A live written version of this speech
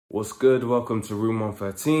What's good? Welcome to Room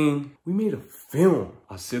 113. We made a film.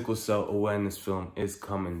 Our sickle cell awareness film is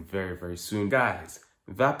coming very, very soon. Guys,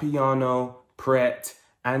 Vapiano, Pret,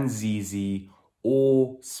 and Zizi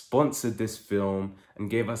all sponsored this film and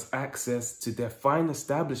gave us access to their fine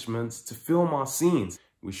establishments to film our scenes.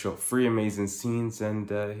 We shot 3 amazing scenes and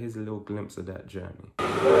here's a little glimpse of that journey.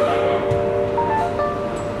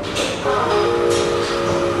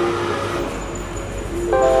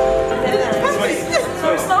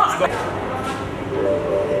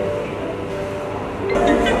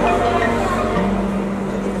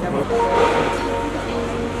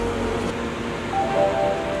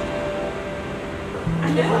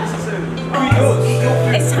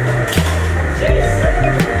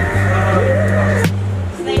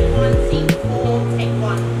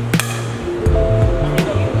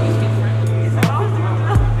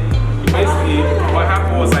 Basically, what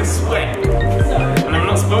happened was I sweat, and I'm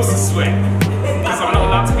not supposed to sweat because I'm not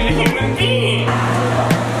allowed to be a human being.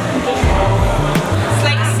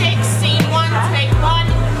 Slate 6, scene 1, take 1.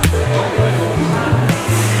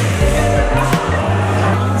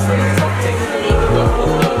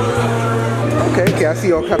 Okay, I see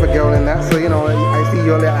you're a clever girl in that, so you know, I see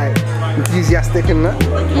you're like enthusiastic and that,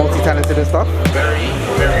 multi-talented and stuff. Very,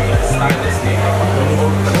 very stylistic.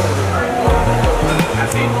 I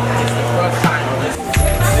think it's the first time on this.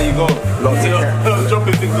 There you go. Lots of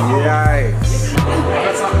dropping things on. Yikes.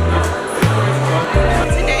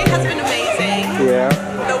 Today has been amazing. Yeah.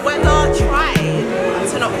 The weather tried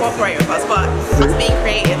to not cooperate with us, but us being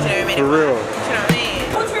creative, you know what I mean? For real. You know what I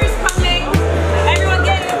mean? Water is coming. Everyone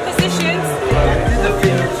get in positions.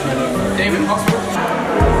 David Hospital.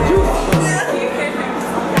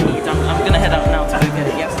 I'm gonna head out now to go get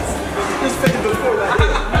it. Yes. Just faded before that.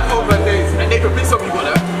 Over days. And they could be some people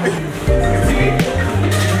there.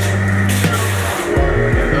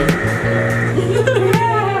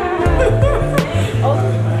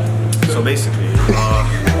 So basically, I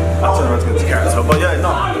don't know how to get to character, but yeah, no,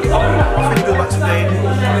 I'm feeling good about today. You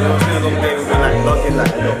know, it's been a long day. We've been like lugging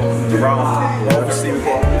like around. But obviously, we've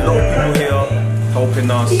got a lot of people here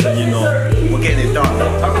helping us, and you know, we're getting it done.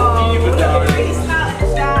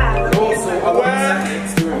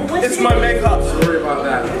 It's my makeup. Sorry about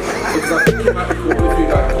that. Because I think it might be cool if you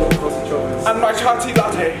guys come across each other. And my chai tea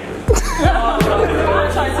latte.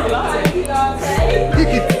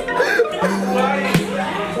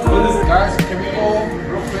 Guys, can we all,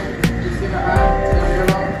 real quick, just give a hand to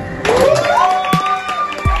everyone?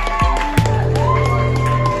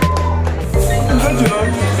 And you know,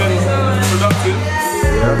 it's been productive.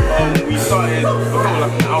 We started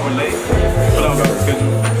like an hour late, but that was our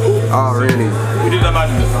schedule. Oh, really? We did that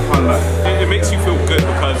madness, I can't lie. It makes you feel good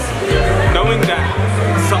because knowing that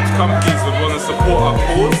such companies would want to support our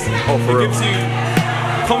cause, it gives you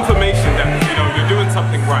confirmation that you know you're doing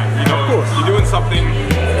something right. You know, you're doing something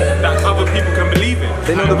that other people can believe in.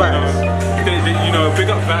 They know the vibes. You know, big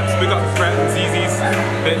up Vaps, big up Pret and Zizi's.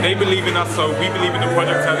 They believe in us, so we believe in the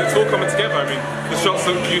project, and it's all coming together. I mean, the shots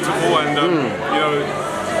look beautiful, and you know,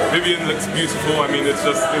 Vivian looks beautiful. I mean, it's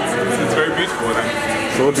just it's very beautiful. And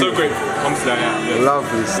I'm so grateful. Honestly, I am. Yes.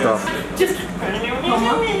 Lovely stuff.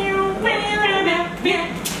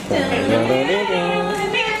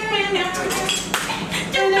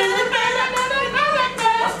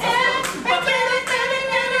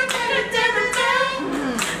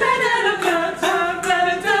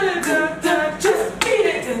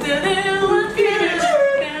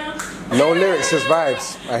 No lyrics, just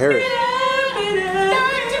vibes. I hear it.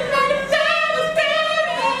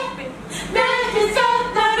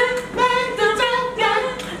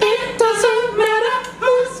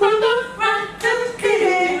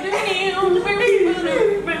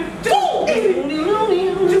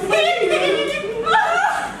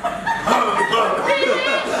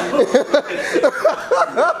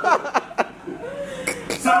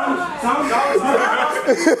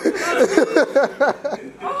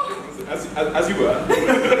 As you were.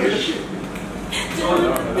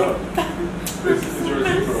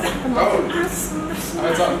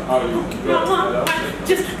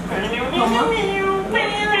 Just